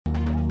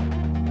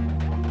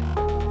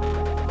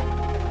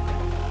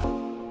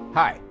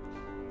Hi,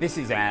 this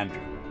is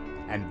Andrew,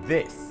 and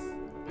this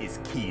is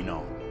Keen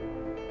On,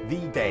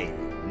 the daily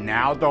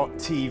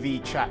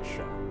Now.tv chat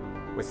show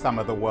with some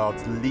of the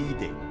world's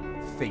leading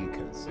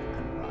thinkers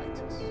and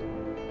writers.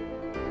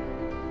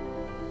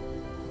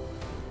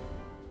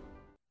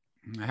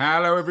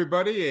 Hello,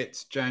 everybody.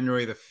 It's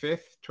January the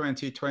 5th,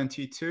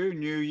 2022,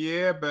 new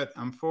year, but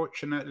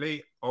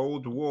unfortunately,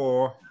 old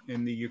war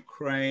in the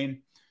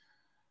Ukraine.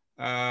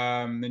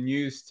 The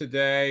news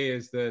today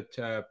is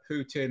that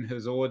Putin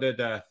has ordered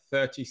a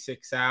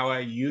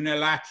 36-hour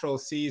unilateral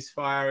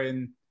ceasefire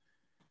in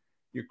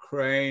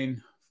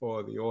Ukraine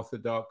for the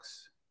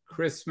Orthodox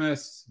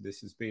Christmas. This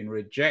has been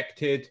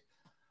rejected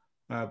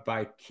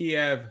by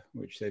Kiev,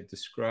 which they've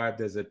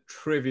described as a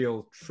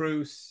trivial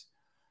truce.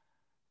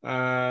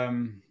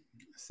 Some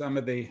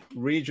of the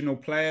regional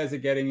players are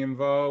getting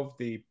involved.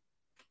 The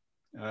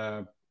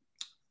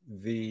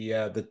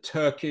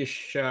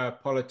Turkish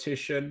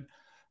politician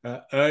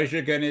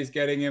Erdogan is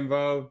getting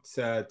involved,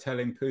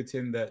 telling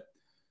Putin that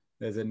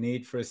there's a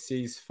need for a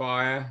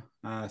ceasefire.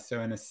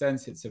 So in a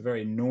sense, it's a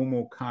very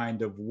normal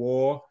kind of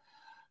war.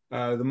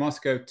 The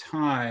Moscow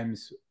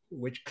Times,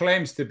 which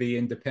claims to be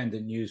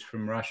independent news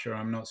from Russia,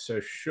 I'm not so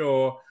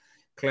sure,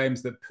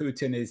 claims that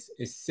Putin is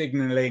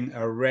signaling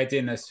a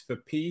readiness for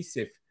peace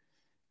if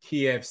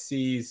Kiev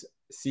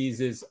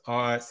seizes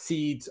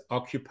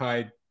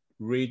occupied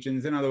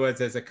regions. In other words,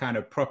 there's a kind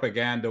of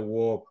propaganda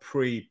war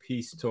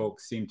pre-peace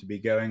talks seem to be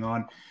going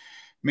on.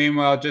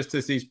 Meanwhile, just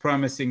as he's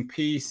promising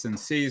peace and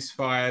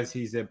ceasefires,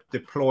 he's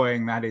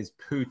deploying, that is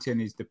Putin,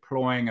 is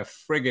deploying a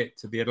frigate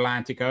to the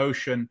Atlantic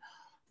Ocean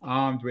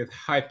armed with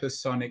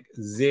hypersonic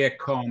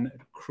Zircon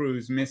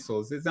cruise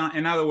missiles.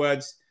 In other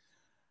words,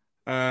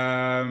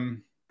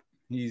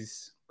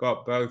 he's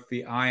got both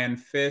the iron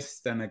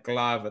fist and a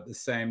glove at the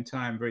same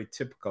time, very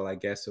typical, I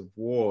guess, of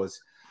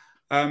wars.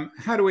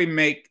 How do we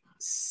make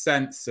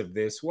sense of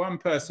this? One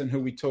person who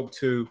we talked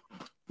to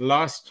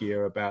last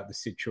year about the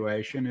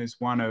situation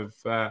is one of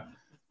the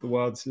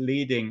world's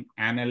leading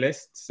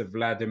analysts of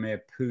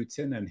Vladimir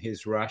Putin and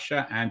his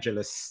Russia.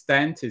 Angela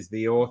Stent is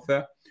the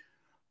author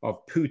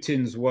of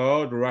Putin's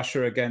World,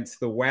 Russia Against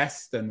the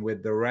West and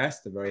With the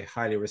Rest, a very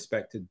highly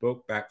respected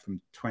book back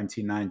from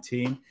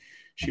 2019.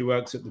 She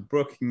works at the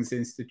Brookings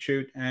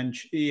Institute, and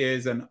she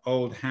is an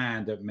old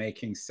hand at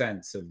making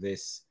sense of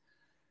this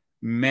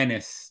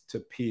menace to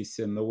peace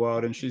in the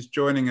world. And she's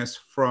joining us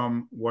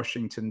from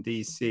Washington,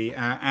 D.C.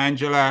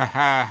 Angela,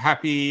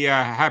 happy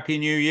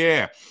New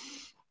Year.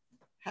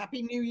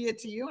 Happy New Year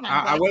to you. And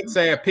I would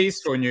say a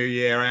peaceful New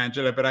Year,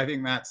 Angela, but I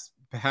think that's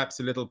perhaps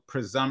a little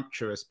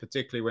presumptuous,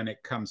 particularly when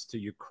it comes to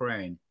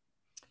Ukraine.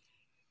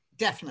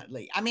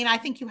 Definitely. I mean, I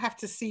think you have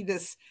to see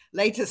this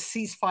latest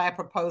ceasefire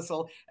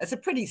proposal as a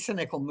pretty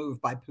cynical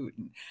move by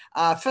Putin.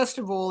 First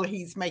of all,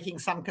 he's making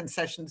some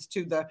concessions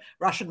to the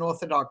Russian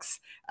Orthodox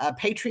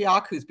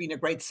patriarch, who's been a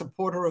great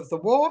supporter of the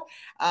war,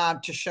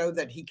 to show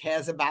that he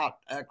cares about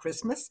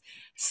Christmas.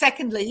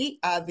 Secondly,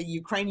 the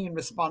Ukrainian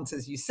response,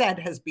 as you said,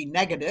 has been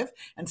negative.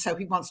 And so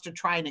he wants to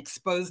try and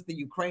expose the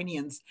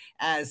Ukrainians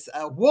as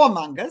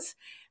warmongers.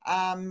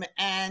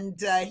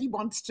 And he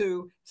wants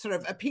to sort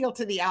of appeal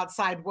to the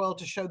outside world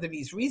to show that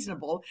he's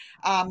reasonable.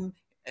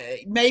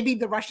 Maybe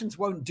the Russians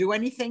won't do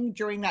anything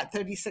during that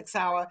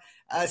 36-hour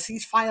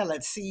ceasefire.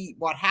 Let's see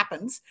what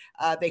happens.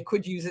 They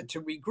could use it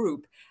to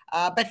regroup.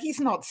 But he's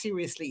not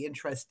seriously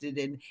interested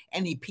in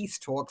any peace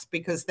talks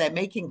because they're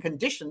making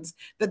conditions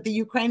that the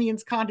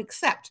Ukrainians can't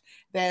accept.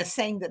 They're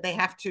saying that they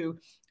have to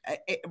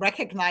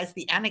recognize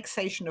the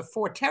annexation of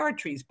 4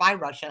 territories by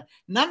Russia,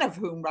 none of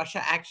whom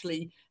Russia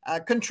actually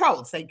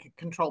controls. They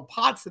control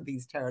parts of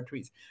these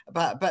territories,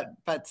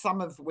 but some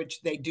of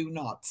which they do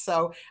not.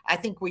 So I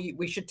think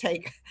we should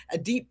take a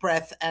deep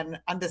breath and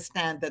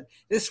understand that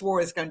this war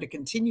is going to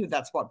continue.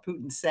 That's what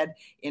Putin said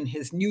in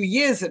his New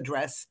Year's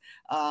address,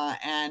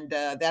 and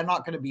they're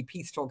not going to be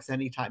peace talks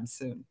anytime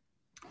soon.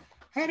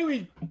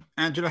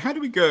 Angela, how do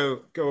we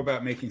go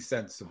about making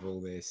sense of all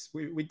this?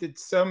 We did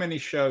so many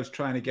shows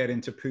trying to get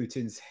into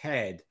Putin's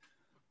head.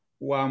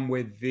 One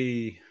with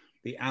the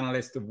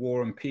analyst of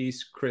war and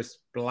peace, Chris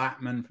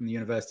Blackman from the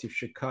University of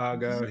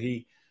Chicago.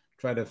 He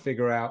tried to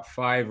figure out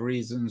 5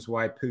 reasons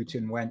why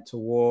Putin went to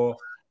war.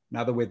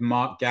 Another with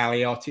Mark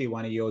Galeotti,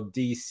 one of your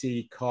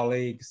DC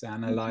colleagues,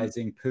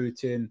 analyzing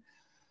Putin,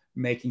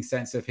 making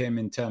sense of him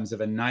in terms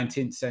of a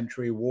 19th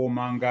century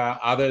warmonger.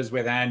 Others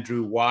with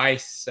Andrew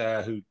Weiss,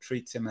 who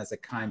treats him as a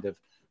kind of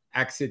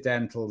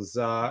accidental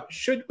czar.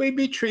 Should we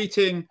be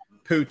treating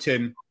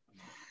Putin,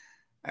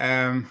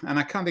 and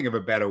I can't think of a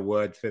better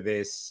word for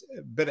this,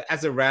 but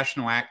as a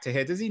rational actor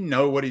here? Does he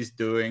know what he's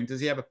doing? Does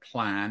he have a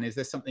plan? Is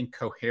there something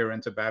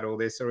coherent about all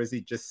this, or is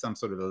he just some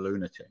sort of a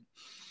lunatic?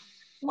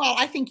 Well,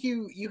 I think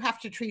you have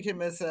to treat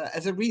him as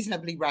a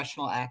reasonably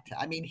rational actor.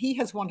 I mean, he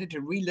has wanted to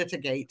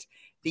relitigate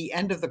the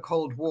end of the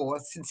Cold War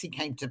since he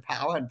came to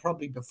power, and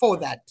probably before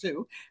that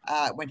too,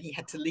 when he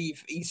had to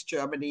leave East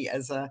Germany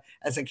as a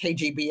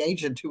KGB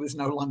agent who was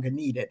no longer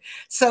needed.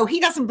 So he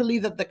doesn't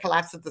believe that the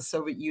collapse of the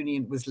Soviet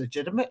Union was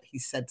legitimate. He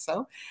said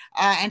so,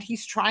 and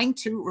he's trying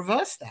to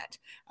reverse that.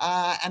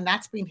 And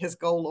that's been his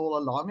goal all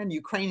along. And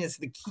Ukraine is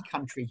the key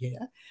country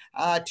here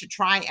to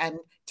try and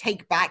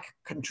take back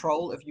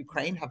control of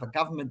Ukraine, have a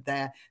government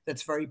there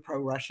that's very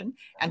pro-Russian,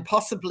 and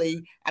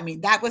possibly, I mean,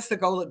 that was the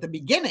goal at the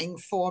beginning,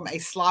 form a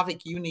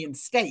Slavic Union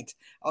state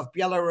of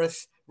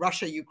Belarus,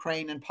 Russia,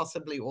 Ukraine, and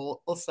possibly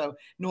also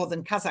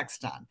northern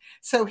Kazakhstan.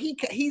 So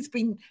he's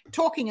been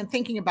talking and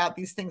thinking about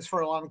these things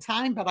for a long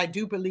time, but I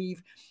do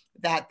believe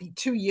that the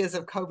 2 years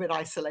of COVID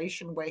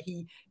isolation, where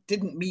he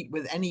didn't meet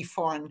with any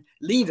foreign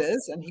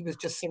leaders and he was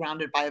just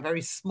surrounded by a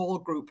very small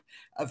group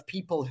of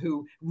people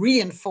who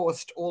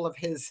reinforced all of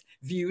his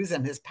views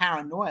and his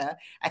paranoia,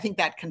 I think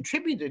that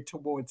contributed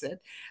towards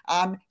it.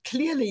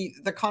 Clearly,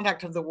 the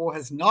conduct of the war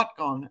has not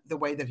gone the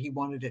way that he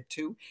wanted it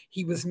to.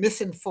 He was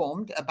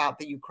misinformed about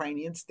the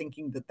Ukrainians,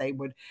 thinking that they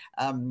would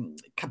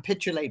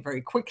capitulate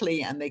very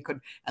quickly and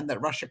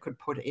that Russia could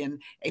put in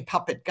a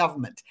puppet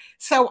government.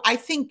 So I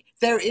think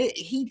there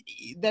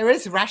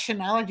is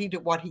rationality to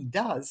what he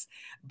does,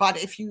 but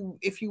if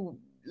you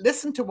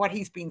listen to what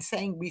he's been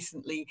saying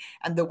recently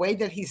and the way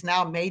that he's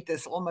now made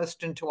this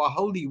almost into a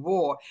holy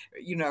war,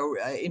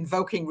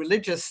 invoking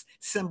religious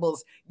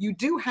symbols, you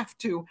do have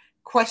to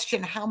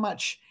question how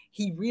much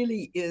he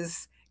really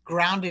is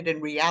grounded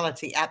in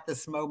reality at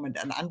this moment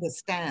and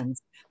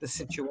understands the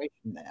situation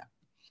there.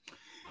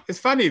 It's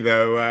funny,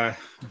 though,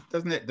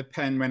 doesn't it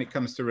depend when it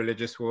comes to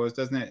religious wars?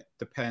 Doesn't it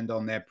depend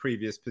on their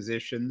previous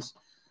positions?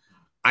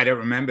 I don't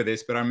remember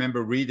this, but I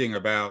remember reading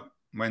about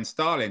when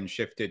Stalin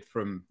shifted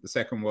from the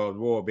Second World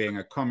War being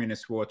a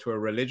communist war to a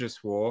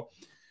religious war,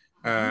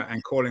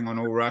 and calling on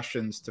all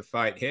Russians to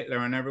fight Hitler,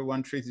 and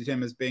everyone treated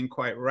him as being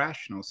quite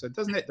rational. So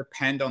doesn't it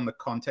depend on the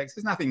context?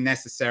 There's nothing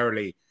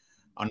necessarily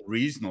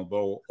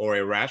unreasonable or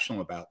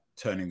irrational about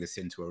turning this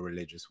into a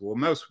religious war.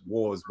 Most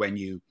wars, when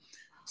you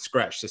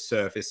scratch the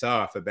surface,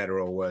 are, for better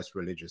or worse,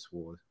 religious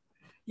wars.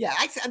 Yeah,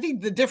 I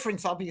think the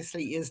difference,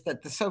 obviously, is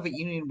that the Soviet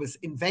Union was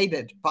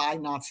invaded by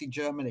Nazi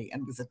Germany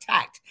and was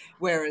attacked,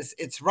 whereas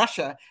it's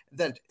Russia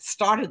that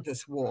started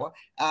this war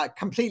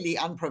completely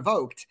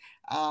unprovoked.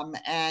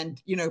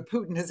 And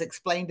Putin has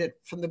explained it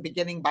from the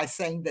beginning by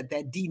saying that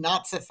they're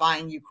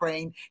denazifying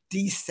Ukraine,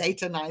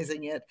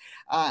 de-Satanizing it,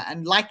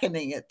 and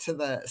likening it to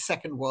the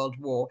Second World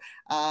War.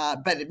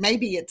 But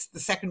maybe it's the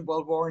Second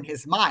World War in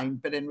his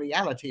mind, but in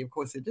reality, of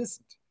course, it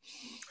isn't.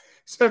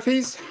 So if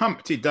he's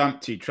Humpty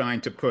Dumpty trying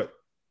to put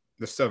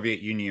the Soviet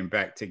Union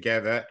back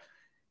together,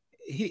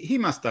 he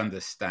must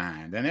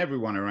understand, and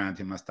everyone around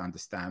him must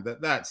understand,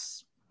 that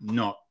that's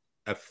not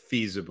a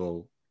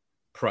feasible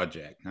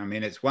project. I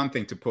mean, it's one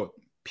thing to put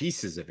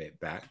pieces of it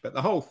back, but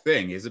the whole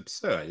thing is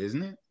absurd,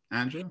 isn't it,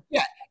 Andrew?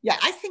 Yeah,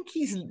 I think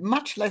he's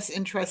much less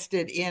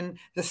interested in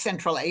the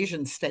Central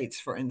Asian states,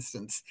 for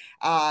instance.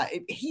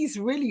 He's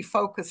really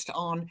focused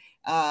on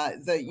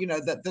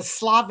the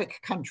Slavic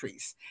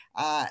countries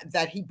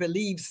that he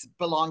believes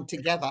belong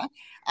together.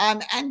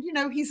 And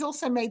he's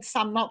also made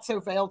some not so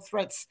veiled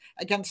threats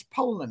against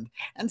Poland.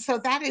 And so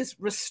that is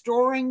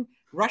restoring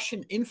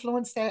Russian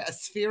influence there, a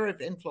sphere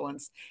of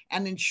influence,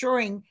 and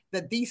ensuring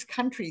that these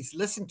countries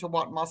listen to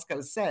what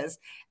Moscow says.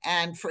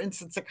 And for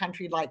instance, a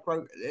country like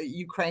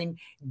Ukraine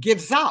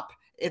gives up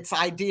its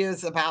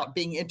ideas about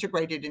being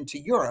integrated into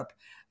Europe.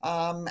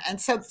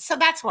 And so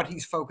that's what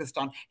he's focused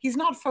on. He's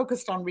not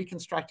focused on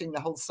reconstructing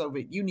the whole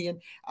Soviet Union,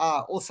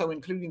 also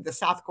including the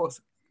South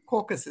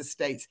Caucasus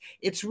states.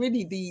 It's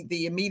really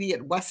the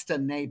immediate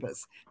Western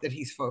neighbors that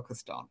he's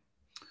focused on.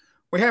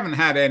 We haven't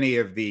had any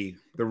of the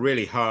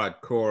really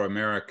hardcore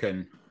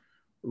American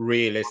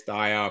realist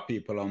IR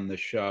people on the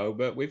show,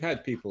 but we've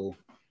had people,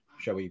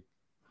 shall we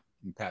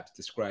perhaps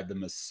describe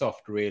them as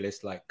soft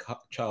realists, like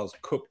Charles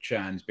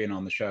Kupchan's been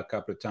on the show a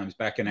couple of times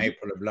back in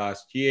April of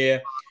last year.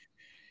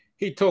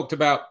 He talked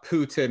about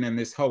Putin and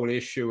this whole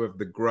issue of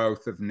the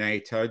growth of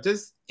NATO.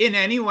 Does in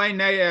any way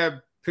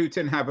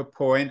Putin have a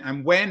point?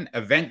 And when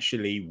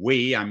eventually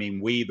we,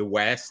 the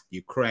West,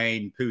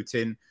 Ukraine,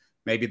 Putin,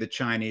 maybe the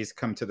Chinese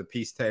come to the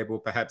peace table,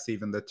 perhaps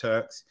even the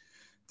Turks,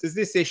 does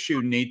this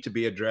issue need to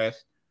be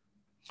addressed?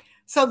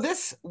 So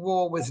this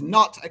war was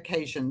not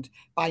occasioned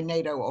by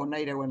NATO or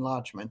NATO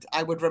enlargement.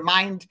 I would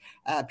remind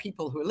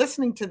people who are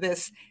listening to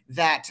this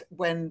that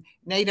when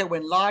NATO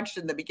enlarged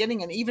in the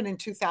beginning and even in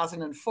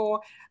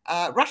 2004,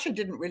 Russia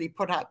didn't really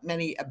put up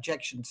many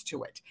objections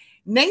to it.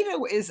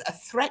 NATO is a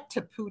threat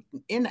to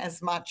Putin in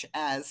as much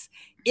as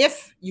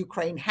if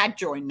Ukraine had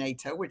joined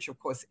NATO, which of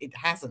course it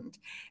hasn't,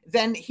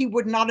 then he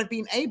would not have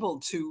been able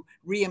to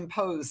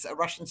reimpose a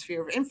Russian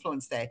sphere of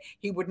influence there.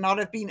 He would not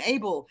have been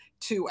able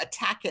to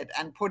attack it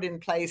and put in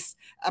place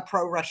a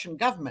pro-Russian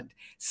government.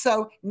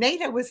 So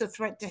NATO is a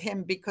threat to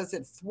him because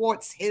it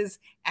thwarts his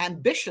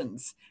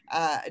ambitions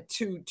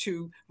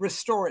to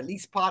restore at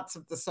least parts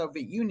of the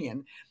Soviet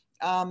Union.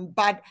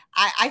 But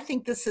I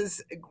think this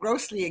is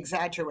grossly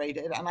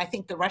exaggerated, and I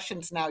think the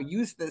Russians now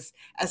use this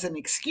as an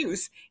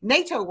excuse.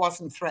 NATO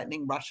wasn't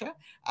threatening Russia.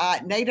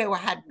 NATO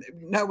had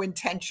no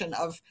intention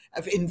of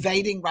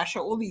invading Russia,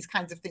 all these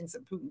kinds of things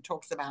that Putin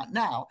talks about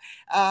now.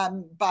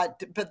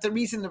 But the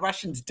reason the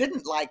Russians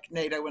didn't like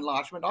NATO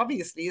enlargement,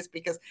 obviously, is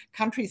because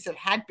countries that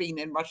had been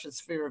in Russia's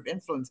sphere of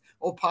influence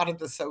or part of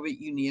the Soviet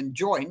Union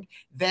joined,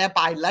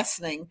 thereby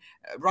lessening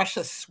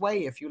Russia's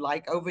sway, if you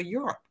like, over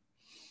Europe.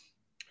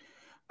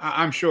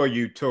 I'm sure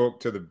you talk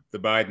to the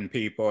Biden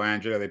people,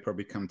 Angela. They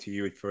probably come to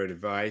you for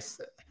advice.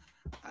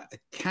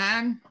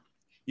 Can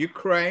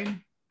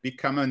Ukraine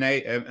become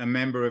a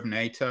member of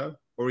NATO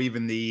or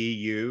even the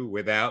EU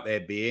without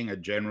there being a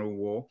general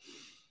war?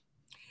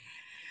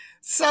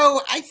 So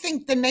I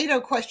think the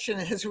NATO question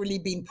has really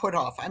been put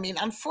off. I mean,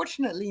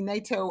 unfortunately,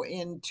 NATO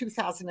in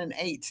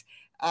 2008,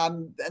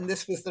 and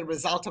this was the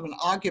result of an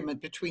argument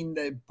between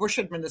the Bush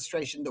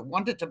administration that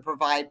wanted to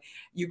provide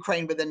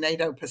Ukraine with a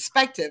NATO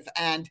perspective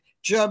and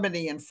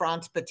Germany and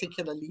France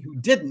particularly, who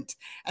didn't.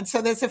 And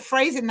so there's a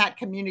phrase in that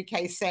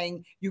communique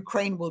saying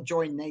Ukraine will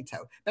join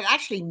NATO. But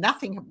actually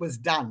nothing was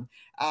done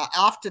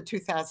after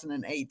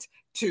 2008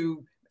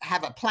 to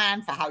have a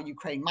plan for how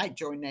Ukraine might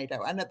join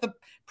NATO. And at the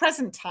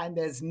present time,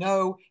 there's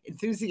no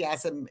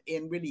enthusiasm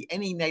in really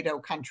any NATO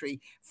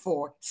country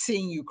for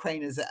seeing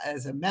Ukraine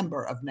as a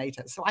member of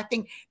NATO. So I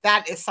think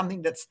that is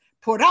something that's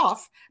put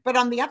off. But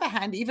on the other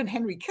hand, even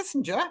Henry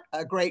Kissinger,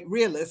 a great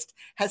realist,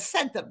 has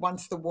said that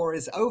once the war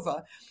is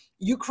over,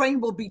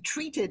 Ukraine will be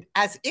treated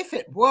as if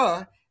it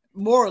were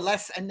more or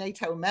less a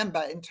NATO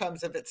member in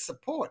terms of its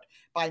support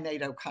by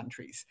NATO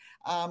countries.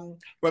 Well,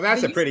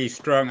 that's a pretty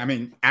strong, I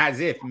mean,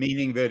 as if,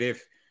 meaning that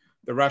if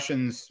the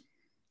Russians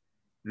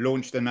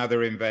launched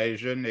another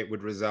invasion, it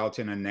would result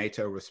in a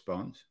NATO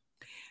response.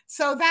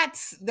 So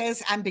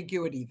there's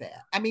ambiguity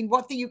there. I mean,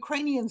 what the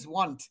Ukrainians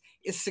want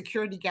is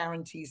security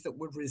guarantees that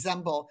would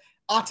resemble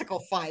Article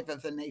 5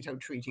 of the NATO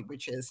treaty,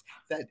 which is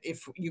that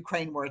if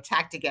Ukraine were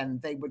attacked again,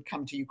 they would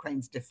come to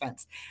Ukraine's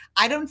defense.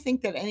 I don't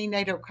think that any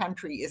NATO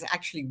country is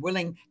actually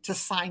willing to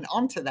sign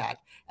on to that.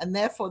 And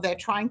therefore, they're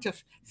trying to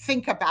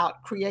think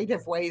about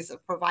creative ways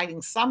of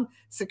providing some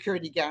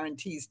security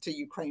guarantees to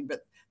Ukraine,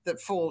 but that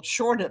fall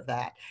short of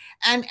that.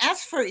 And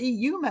as for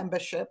EU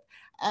membership,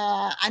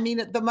 I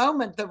mean, at the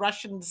moment, the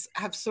Russians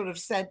have sort of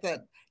said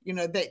that, you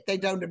know, they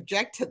don't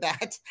object to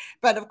that.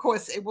 But of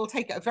course, it will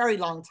take a very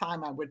long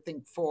time, I would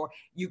think, for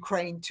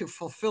Ukraine to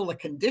fulfill the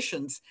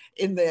conditions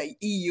in the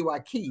EU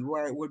acquis,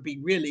 where it would be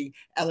really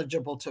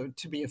eligible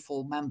to be a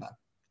full member.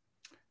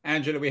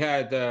 Angela, we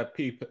had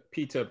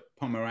Peter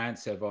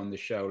Pomerantsev on the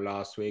show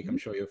last week. I'm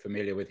sure you're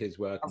familiar with his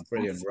work. A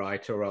brilliant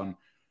writer on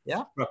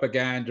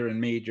propaganda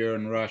and media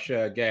in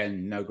Russia.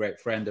 Again, no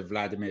great friend of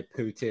Vladimir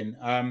Putin.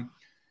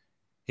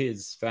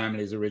 His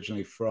family is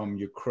originally from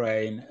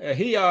Ukraine.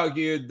 He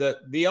argued that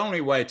the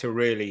only way to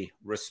really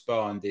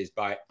respond is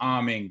by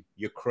arming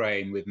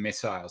Ukraine with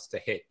missiles to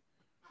hit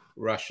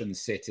Russian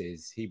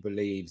cities. He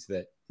believes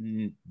that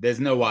there's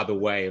no other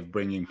way of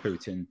bringing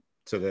Putin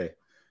to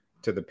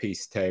the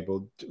peace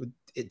table.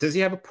 Does he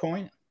have a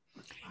point?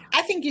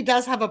 I think he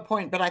does have a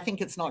point, but I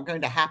think it's not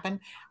going to happen.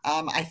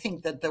 I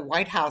think that the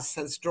White House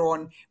has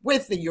drawn,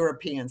 with the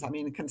Europeans, I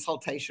mean, in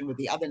consultation with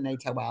the other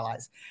NATO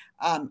allies,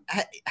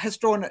 has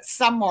drawn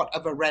somewhat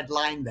of a red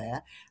line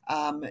there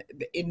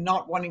in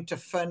not wanting to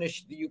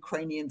furnish the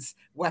Ukrainians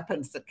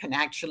weapons that can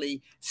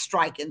actually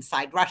strike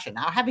inside Russia.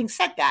 Now, having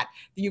said that,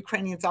 the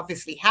Ukrainians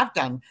obviously have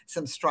done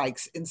some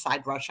strikes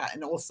inside Russia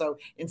and also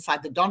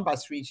inside the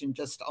Donbas region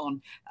just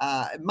on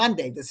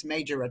Monday, this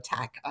major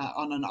attack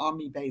on an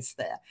army base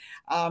there.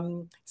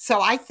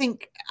 So I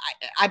think,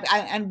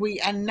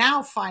 and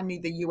now finally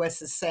the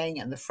US is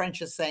saying, and the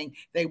French are saying,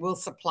 they will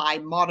supply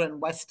modern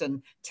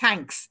Western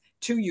tanks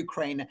to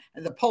Ukraine,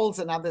 and the Poles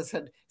and others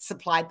had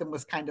supplied them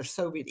with kind of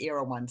Soviet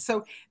era ones.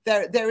 So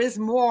there are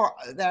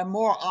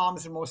more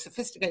arms and more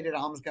sophisticated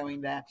arms going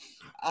there.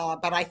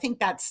 But I think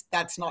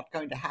that's not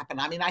going to happen.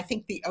 I mean, I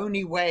think the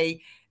only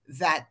way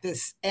that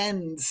this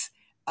ends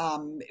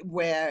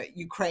where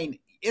Ukraine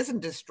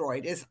isn't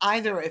destroyed is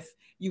either if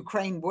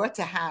Ukraine were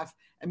to have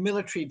a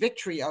military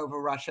victory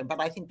over Russia, but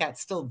I think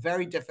that's still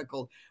very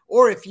difficult,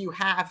 or if you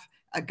have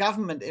a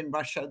government in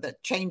Russia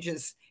that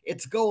changes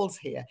its goals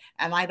here.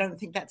 And I don't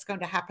think that's going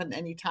to happen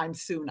anytime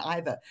soon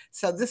either.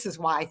 So this is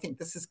why I think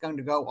this is going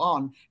to go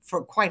on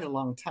for quite a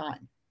long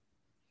time.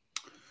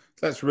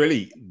 That's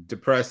really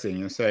depressing.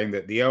 You're saying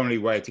that the only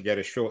way to get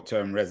a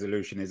short-term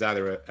resolution is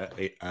either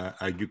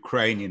a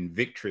Ukrainian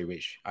victory,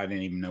 which I don't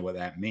even know what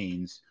that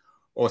means,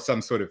 or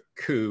some sort of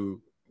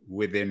coup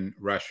within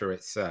Russia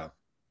itself.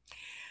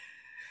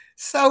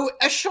 So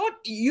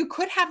you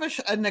could have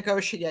a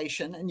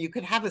negotiation and you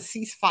could have a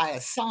ceasefire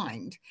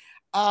signed,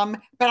 But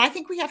I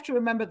think we have to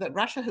remember that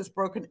Russia has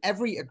broken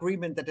every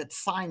agreement that it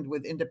signed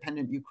with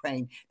independent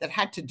Ukraine that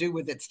had to do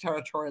with its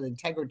territorial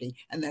integrity,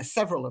 and there's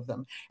several of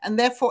them. And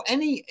therefore,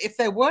 if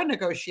there were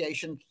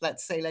negotiations,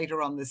 let's say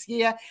later on this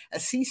year, a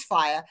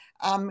ceasefire,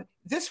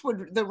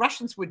 the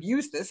Russians would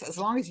use this, as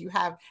long as you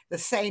have the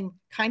same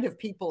kind of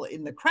people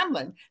in the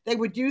Kremlin, they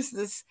would use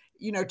this,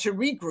 to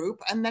regroup,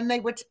 and then they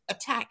would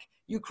attack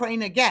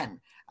Ukraine again,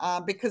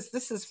 because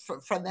this is,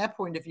 from their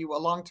point of view, a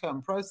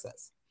long-term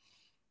process.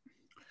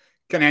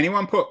 Can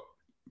anyone put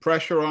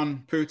pressure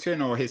on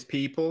Putin or his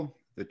people,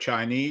 the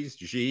Chinese,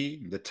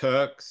 Xi, the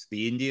Turks,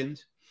 the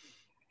Indians?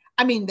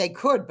 I mean, they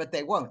could, but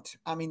they won't.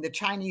 I mean, the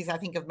Chinese, I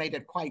think, have made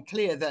it quite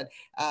clear that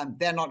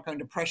they're not going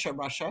to pressure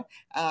Russia.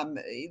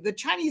 The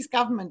Chinese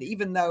government,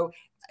 even though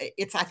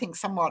it's, I think,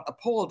 somewhat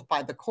appalled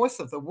by the course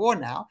of the war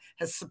now,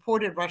 has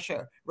supported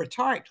Russia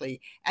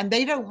rhetorically. And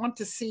they don't want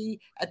to see,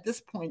 at this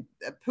point,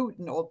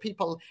 Putin or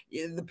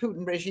the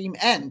Putin regime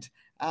end,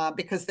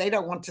 because they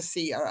don't want to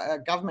see a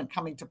government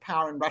coming to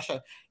power in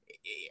Russia,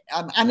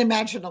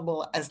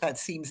 unimaginable as that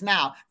seems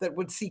now, that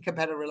would seek a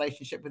better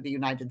relationship with the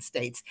United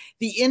States.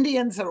 The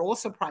Indians are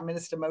also, Prime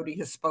Minister Modi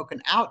has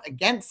spoken out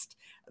against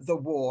the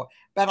war,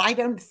 but I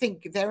don't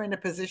think they're in a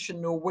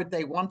position, nor would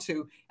they want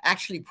to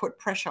actually put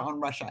pressure on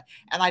Russia.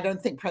 And I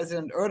don't think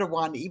President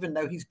Erdogan, even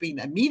though he's been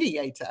a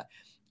mediator,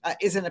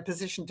 is in a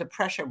position to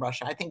pressure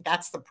Russia. I think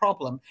that's the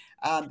problem.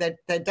 That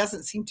there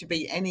doesn't seem to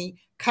be any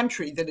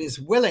country that is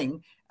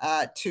willing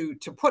to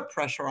put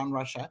pressure on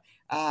Russia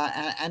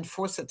and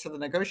force it to the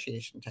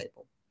negotiation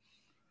table.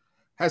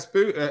 Has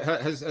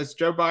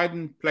Joe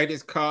Biden played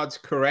his cards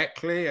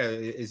correctly?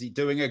 Is he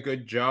doing a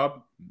good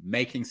job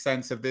making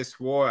sense of this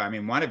war? I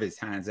mean, one of his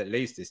hands at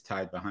least is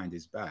tied behind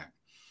his back.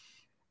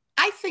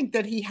 I think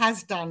that he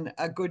has done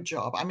a good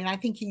job. I mean, I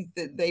think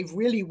they've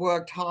really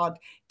worked hard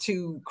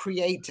to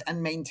create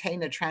and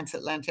maintain a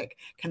transatlantic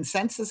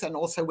consensus, and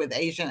also with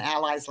Asian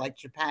allies like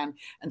Japan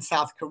and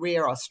South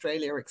Korea,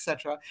 Australia,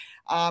 etc.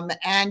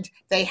 And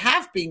they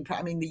have been,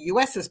 I mean, the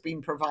US has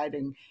been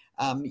providing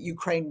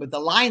Ukraine with the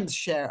lion's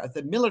share of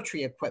the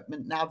military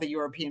equipment. Now the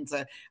Europeans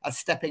are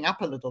stepping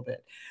up a little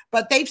bit.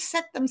 But they've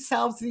set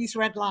themselves these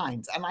red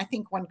lines. And I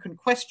think one can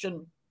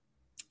question,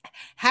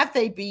 have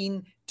they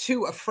been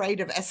too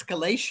afraid of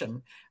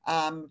escalation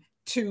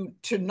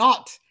to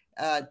not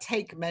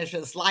take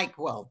measures like,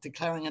 well,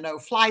 declaring a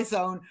no-fly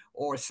zone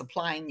or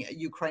supplying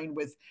Ukraine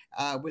with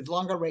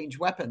longer range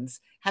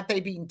weapons? Have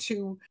they been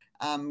too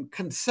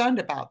concerned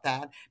about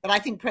that? But I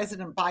think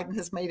President Biden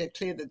has made it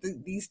clear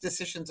that these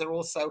decisions are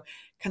also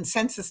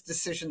consensus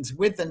decisions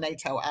with the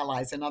NATO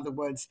allies. In other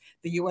words,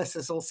 the US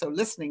is also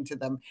listening to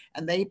them,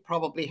 and they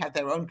probably have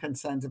their own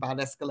concerns about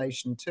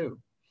escalation too.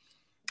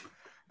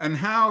 And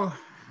how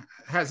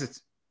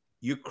has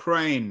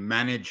Ukraine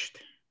managed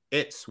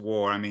its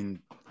war? I mean,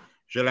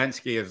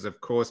 Zelensky has,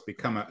 of course,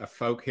 become a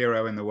folk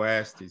hero in the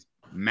West. He's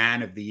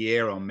man of the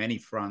year on many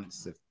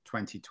fronts of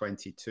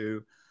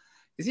 2022.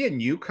 Is he a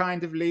new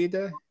kind of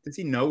leader? Does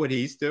he know what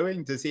he's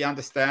doing? Does he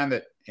understand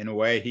that, in a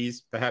way,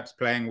 he's perhaps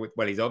playing with,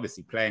 well, he's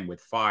obviously playing with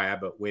fire,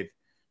 but with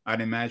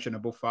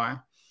unimaginable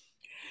fire?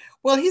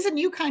 Well, he's a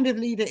new kind of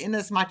leader in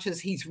as much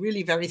as he's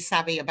really very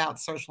savvy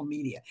about social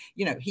media.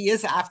 You know, he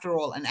is, after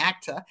all, an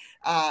actor.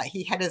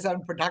 He had his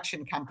own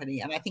production company,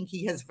 and I think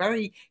he has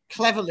very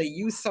cleverly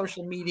used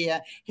social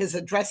media, his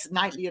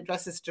nightly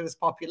addresses to his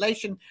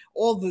population,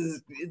 all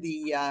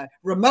the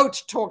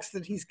remote talks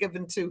that he's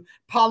given to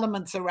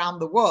parliaments around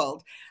the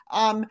world.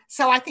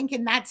 So I think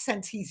in that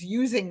sense, he's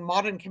using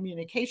modern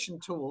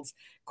communication tools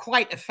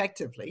quite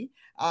effectively,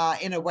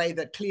 in a way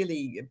that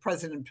clearly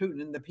President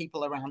Putin and the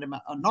people around him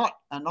are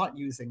not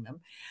using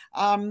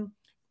them.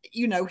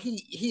 You know,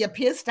 he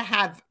appears to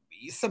have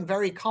some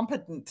very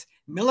competent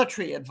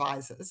military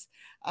advisors,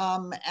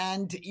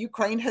 and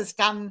Ukraine has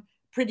done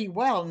pretty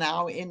well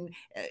now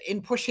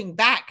in pushing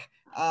back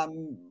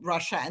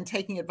Russia and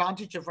taking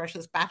advantage of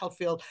Russia's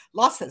battlefield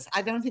losses.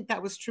 I don't think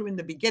that was true in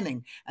the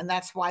beginning, and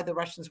that's why the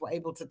Russians were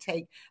able to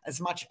take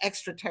as much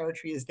extra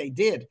territory as they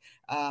did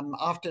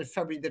after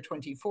February the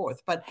 24th.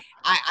 But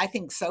I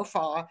think so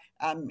far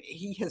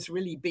he has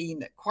really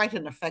been quite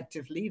an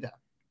effective leader.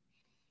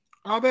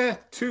 Are there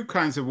two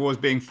kinds of wars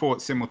being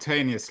fought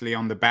simultaneously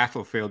on the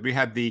battlefield? We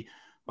had the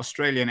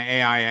Australian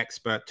AI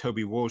expert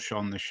Toby Walsh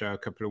on the show a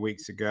couple of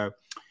weeks ago.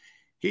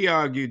 He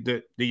argued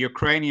that the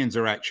Ukrainians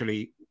are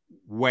actually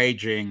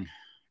waging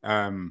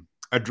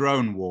a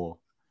drone war,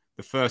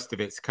 the first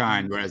of its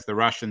kind, whereas the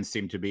Russians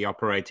seem to be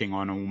operating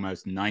on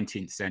almost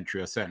 19th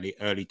century or certainly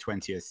early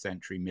 20th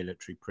century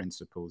military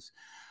principles.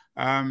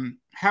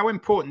 How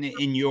important,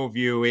 in your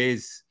view,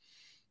 is,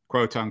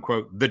 quote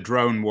unquote, the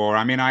drone war?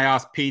 I mean, I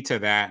asked Peter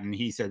that, and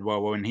he said,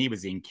 well, when he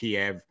was in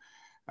Kiev,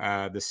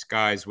 the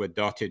skies were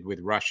dotted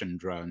with Russian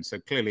drones. So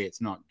clearly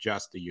it's not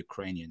just a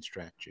Ukrainian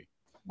strategy.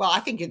 Well,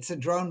 I think it's a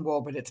drone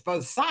war, but it's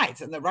both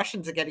sides. And the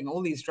Russians are getting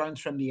all these drones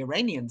from the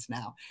Iranians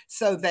now.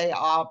 So their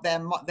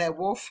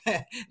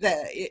warfare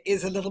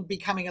is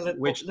becoming a little...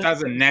 Which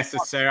doesn't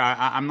necessarily...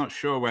 I'm not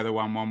sure whether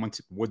one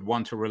would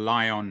want to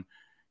rely on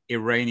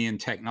Iranian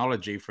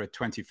technology for a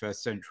 21st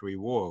century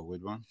war,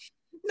 would one?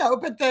 No,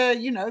 but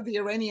the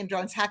Iranian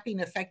drones have been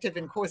effective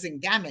in causing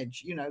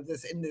damage.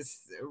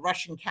 This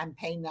Russian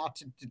campaign now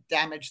to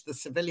damage the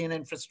civilian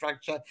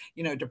infrastructure,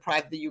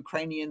 deprive the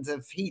Ukrainians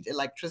of heat,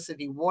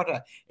 electricity,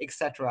 water,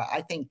 etc.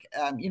 I think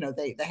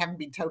they haven't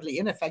been totally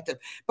ineffective.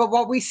 But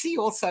what we see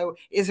also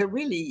is a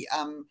really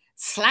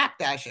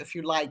slapdash, if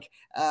you like,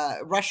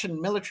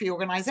 Russian military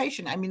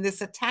organization. I mean,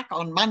 this attack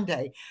on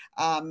Monday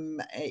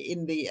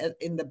in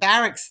the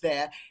barracks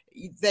there.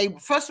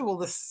 First of all,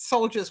 the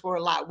soldiers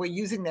were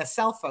using their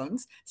cell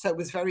phones, so it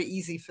was very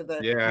easy for the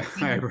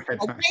I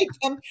read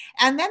them.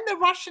 And then the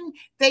Russian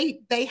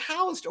they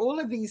housed all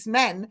of these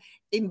men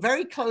in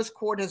very close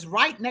quarters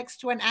right next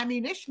to an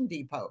ammunition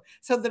depot,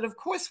 so that of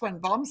course when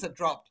bombs are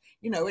dropped,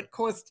 it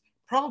caused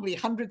probably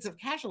hundreds of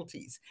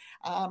casualties.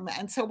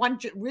 And so one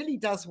really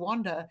does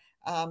wonder,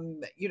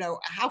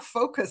 how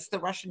focused the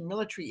Russian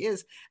military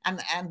is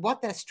and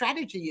what their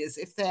strategy is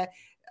if they're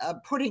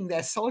putting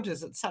their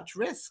soldiers at such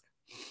risk.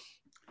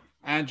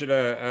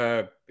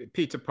 Angela,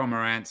 Peter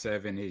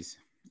Pomerantsev, in his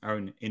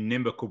own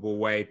inimicable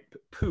way,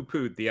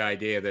 poo-pooed the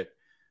idea that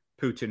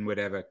Putin would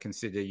ever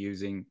consider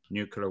using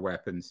nuclear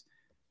weapons.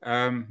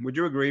 Would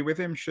you agree with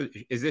him?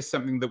 Is this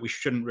something that we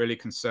shouldn't really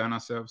concern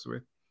ourselves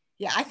with?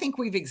 Yeah, I think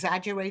we've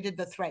exaggerated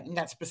the threat, and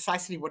that's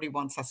precisely what he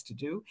wants us to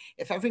do.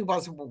 If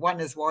everyone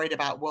is worried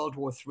about World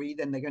War III,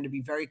 then they're going to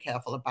be very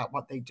careful about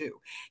what they do.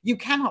 You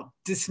cannot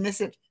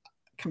dismiss it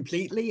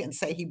completely and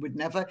say he would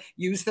never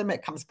use them.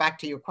 It comes back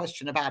to your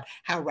question about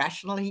how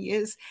rational he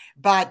is.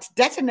 But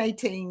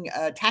detonating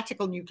a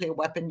tactical nuclear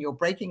weapon, you're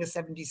breaking a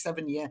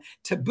 77-year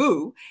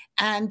taboo.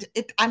 And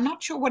I'm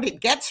not sure what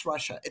it gets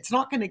Russia. It's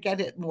not going to get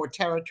it more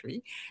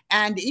territory.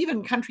 And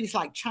even countries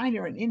like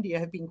China and India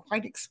have been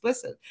quite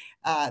explicit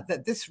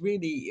that this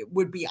really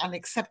would be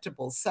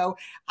unacceptable. So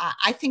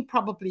I think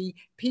probably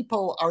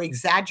people are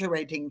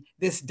exaggerating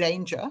this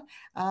danger.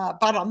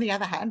 But on the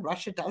other hand,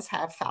 Russia does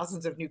have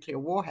thousands of nuclear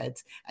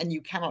warheads, and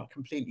you cannot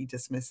completely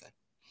dismiss it.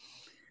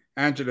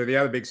 Angela, the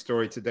other big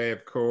story today,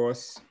 of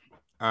course,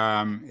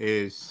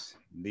 is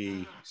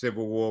the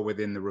civil war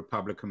within the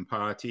Republican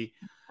Party.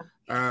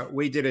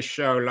 We did a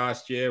show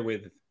last year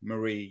with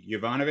Marie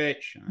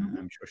Yovanovitch.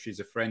 I'm sure she's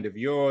a friend of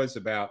yours,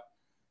 about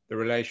the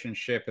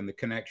relationship and the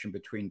connection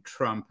between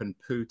Trump and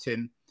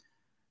Putin.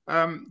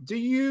 Do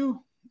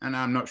you, and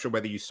I'm not sure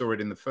whether you saw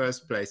it in the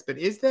first place, but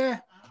is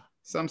there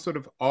some sort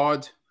of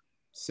odd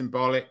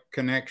symbolic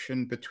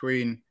connection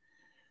between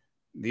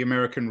the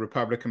American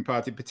Republican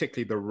Party,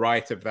 particularly the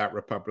right of that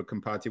Republican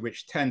Party,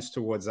 which tends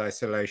towards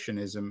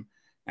isolationism,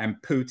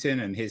 and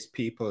Putin and his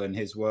people and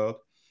his world?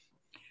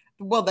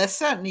 Well, there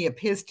certainly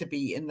appears to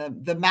be in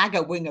the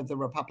MAGA wing of the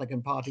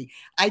Republican Party.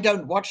 I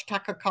don't watch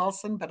Tucker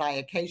Carlson, but I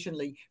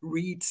occasionally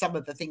read some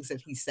of the things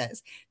that he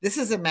says. This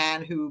is a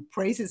man who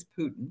praises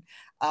Putin,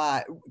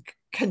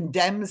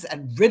 condemns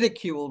and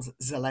ridicules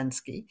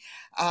Zelensky,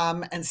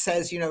 and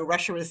says,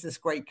 Russia is this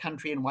great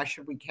country, and why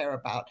should we care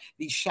about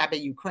these shabby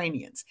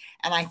Ukrainians?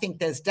 And I think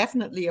there's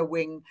definitely a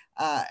wing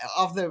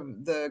of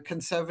the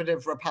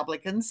conservative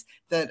Republicans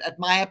that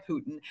admire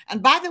Putin.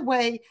 And by the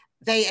way,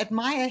 they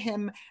admire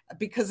him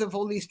because of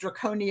all these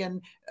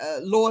draconian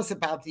laws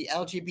about the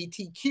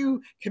LGBTQ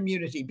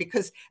community,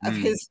 because of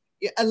his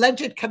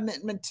alleged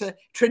commitment to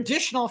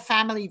traditional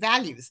family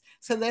values.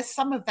 So there's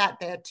some of that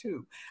there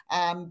too.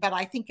 But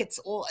I think it's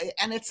all,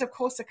 and it's of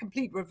course a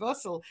complete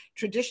reversal.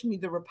 Traditionally,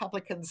 the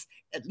Republicans,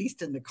 at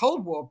least in the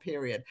Cold War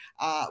period,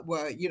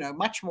 were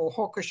much more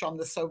hawkish on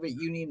the Soviet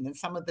Union than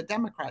some of the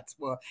Democrats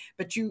were.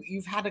 But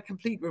you've had a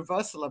complete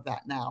reversal of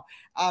that now.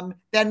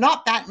 There are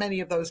not that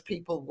many of those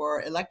people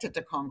were elected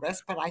to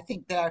Congress, but I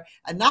think there are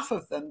enough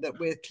of them that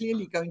we're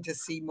clearly going to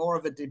see more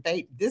of a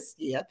debate this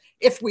year,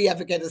 if we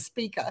ever get a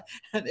speaker,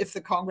 and if the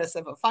Congress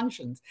ever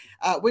functions.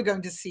 We're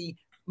going to see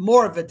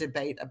more of a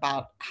debate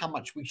about how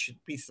much we should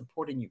be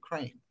supporting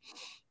Ukraine.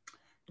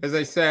 As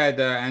I said,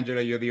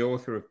 Angela, you're the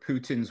author of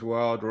Putin's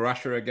World,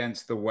 Russia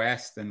Against the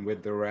West and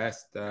With the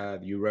Rest.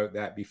 You wrote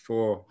that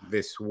before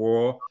this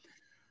war.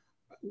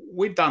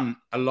 We've done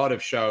a lot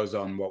of shows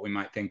on what we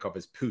might think of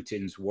as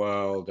Putin's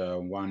World.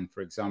 One,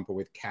 for example,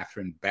 with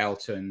Catherine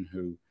Belton,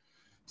 who's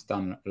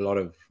done a lot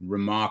of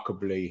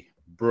remarkably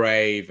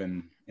brave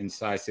and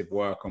incisive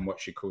work on what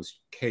she calls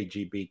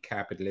KGB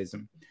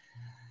capitalism.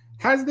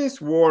 Has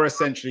this war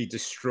essentially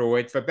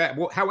destroyed,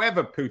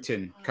 however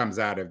Putin comes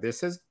out of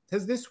this, has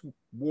this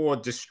war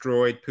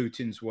destroyed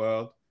Putin's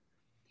world?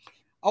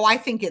 Oh, I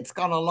think it's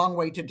gone a long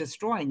way to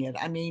destroying it.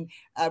 I mean,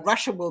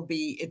 Russia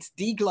it's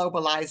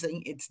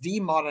deglobalizing, it's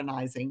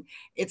demodernizing.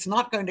 It's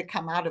not going to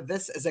come out of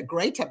this as a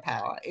greater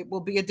power. It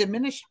will be a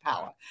diminished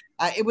power.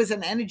 It was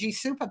an energy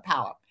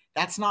superpower.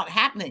 That's not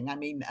happening. I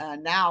mean,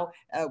 now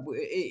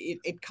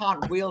it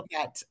can't wield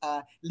that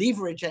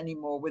leverage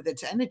anymore with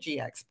its energy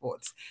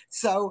exports.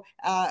 So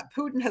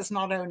Putin has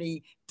not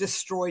only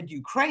destroyed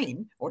Ukraine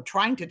or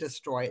trying to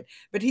destroy it,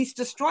 but he's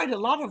destroyed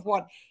a lot of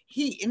what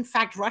in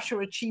fact, Russia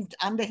achieved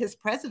under his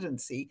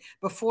presidency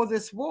before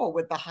this war,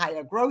 with the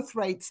higher growth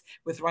rates,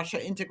 with Russia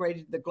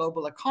integrated the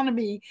global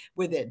economy,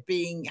 with it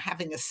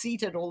having a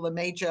seat at all the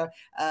major,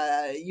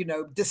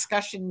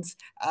 discussions,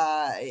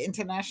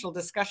 international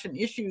discussion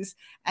issues.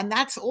 And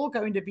that's all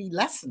going to be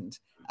lessened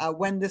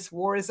when this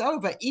war is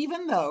over,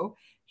 even though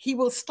he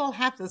will still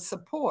have the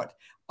support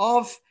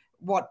of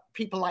what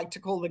people like to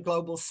call the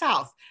global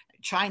South.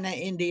 China,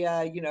 India,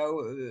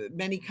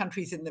 many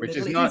countries in the Middle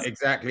East. Which is not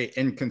exactly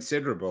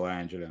inconsiderable,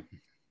 Angela.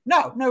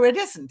 No, it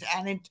isn't.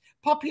 And in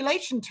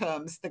population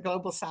terms, the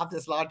global South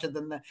is larger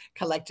than the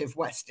collective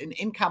West. In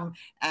income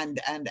and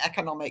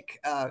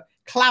economic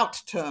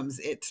clout terms,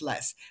 it's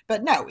less.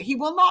 But no, he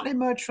will not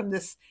emerge from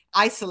this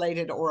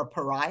isolated or a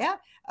pariah,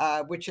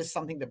 which is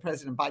something that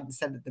President Biden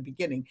said at the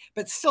beginning.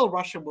 But still,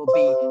 Russia will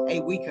be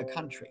a weaker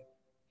country.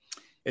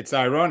 It's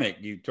ironic.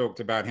 You talked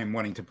about him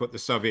wanting to put the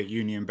Soviet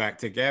Union back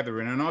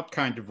together. In an odd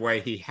kind of way,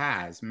 he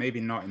has. Maybe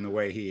not in the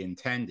way he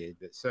intended,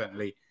 but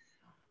certainly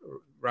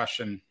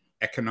Russian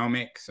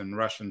economics and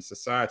Russian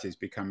society is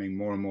becoming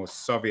more and more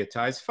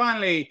Sovietized.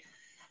 Finally,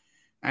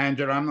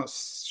 Angela, I'm not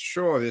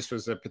sure this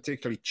was a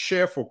particularly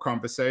cheerful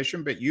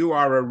conversation, but you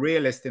are a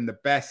realist in the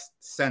best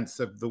sense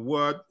of the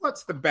word.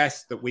 What's the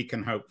best that we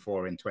can hope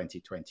for in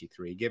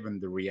 2023, given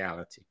the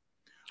reality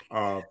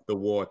of the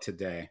war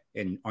today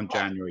on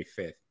January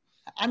 5th?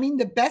 I mean,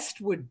 the best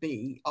would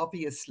be,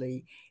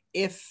 obviously,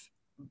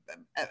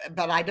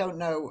 but I don't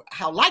know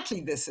how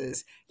likely this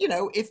is,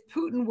 if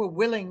Putin were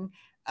willing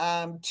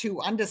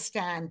to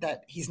understand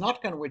that he's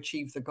not going to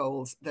achieve the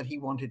goals that he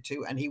wanted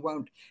to, and he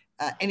won't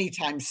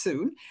anytime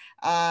soon,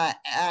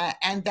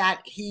 and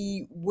that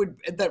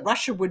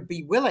Russia would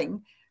be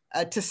willing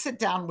to sit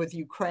down with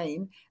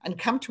Ukraine and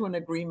come to an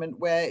agreement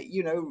where,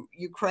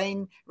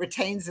 Ukraine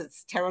retains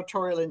its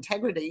territorial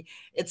integrity,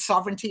 its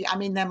sovereignty. I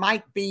mean,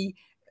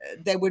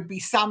 there would be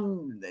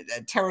some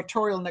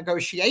territorial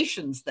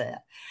negotiations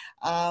there.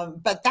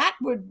 But that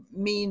would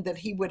mean that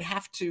he would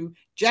have to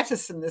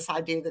jettison this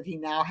idea that he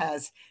now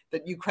has,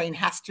 that Ukraine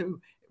has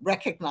to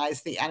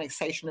recognize the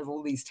annexation of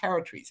all these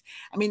territories.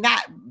 I mean,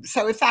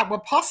 so if that were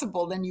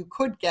possible, then you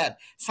could get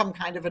some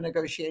kind of a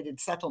negotiated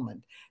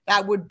settlement.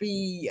 That would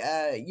be,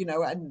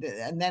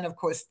 and then, of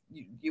course,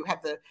 you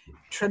have the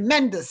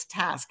tremendous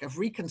task of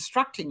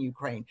reconstructing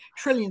Ukraine,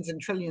 trillions and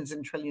trillions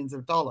and trillions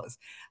of dollars.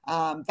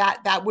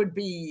 That would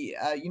be,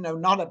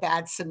 not a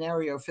bad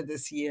scenario for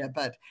this year,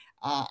 but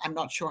I'm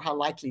not sure how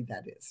likely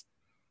that is.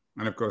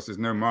 And of course, there's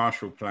no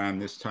Marshall Plan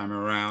this time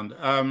around.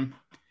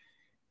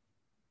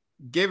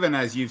 Given,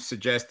 as you've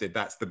suggested,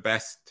 that's the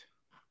best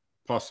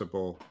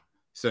possible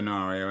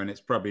scenario, and it's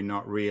probably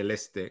not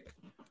realistic.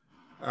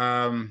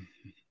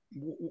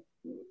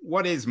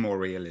 What is more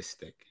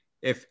realistic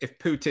if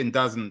Putin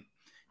doesn't,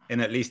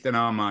 at least in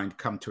our mind,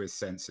 come to his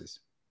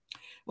senses?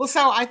 Well,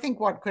 so I think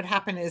what could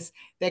happen is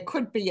there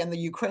could be, and the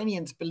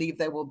Ukrainians believe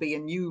there will be, a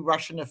new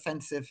Russian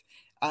offensive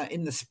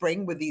in the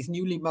spring with these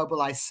newly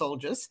mobilized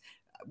soldiers.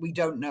 We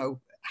don't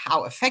know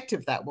how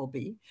effective that will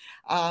be.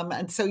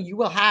 And so you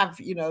will have,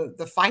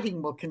 the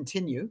fighting will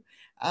continue.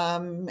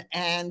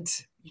 And,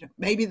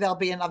 maybe there'll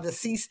be another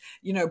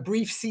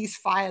brief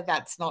ceasefire.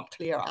 That's not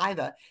clear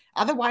either.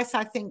 Otherwise,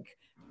 I think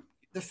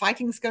the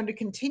fighting is going to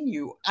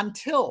continue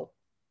until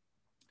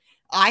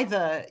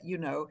either,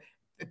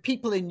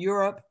 people in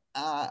Europe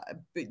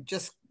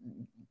just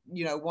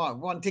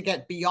want to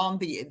get beyond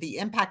the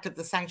impact of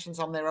the sanctions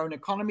on their own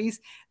economies,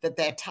 that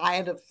they're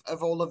tired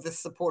of all of this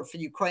support for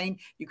Ukraine.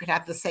 You could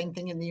have the same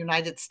thing in the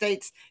United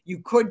States. You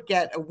could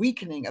get a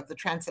weakening of the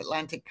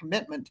transatlantic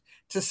commitment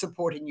to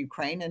supporting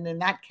Ukraine. And in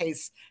that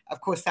case,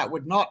 of course, that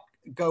would not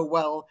go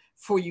well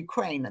for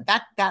Ukraine.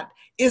 That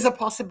is a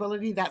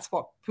possibility. That's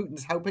what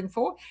Putin's hoping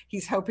for.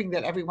 He's hoping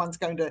that everyone's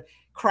going to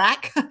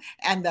crack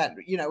and that,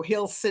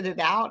 he'll sit it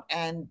out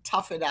and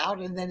tough it out.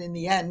 And then in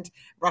the end,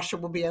 Russia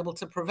will be able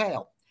to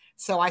prevail.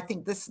 So I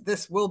think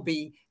this will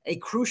be a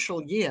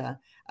crucial year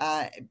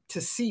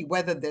to see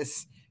whether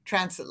this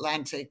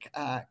transatlantic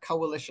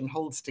coalition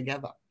holds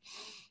together.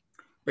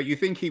 But you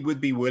think he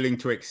would be willing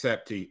to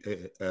accept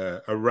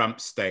a rump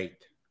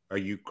state, a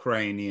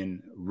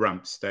Ukrainian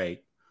rump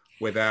state,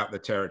 without the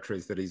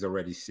territories that he's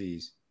already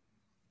seized?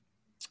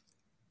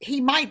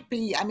 He might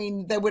be. I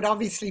mean, there would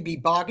obviously be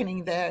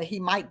bargaining there. He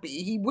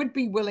would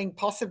be willing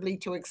possibly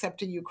to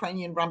accept a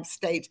Ukrainian rump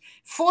state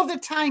for the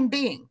time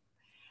being.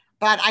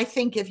 But I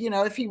think if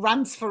he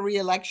runs for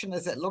re-election,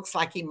 as it looks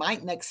like he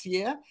might next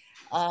year,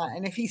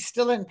 and if he's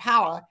still in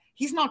power,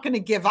 he's not going to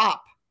give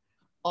up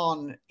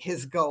on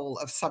his goal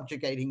of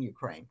subjugating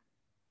Ukraine.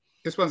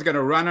 This one's going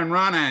to run and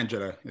run,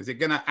 Angela. Is it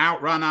going to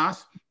outrun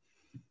us?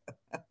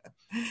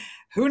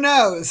 Who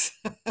knows?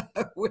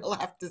 We'll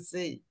have to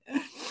see.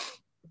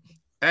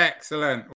 Excellent.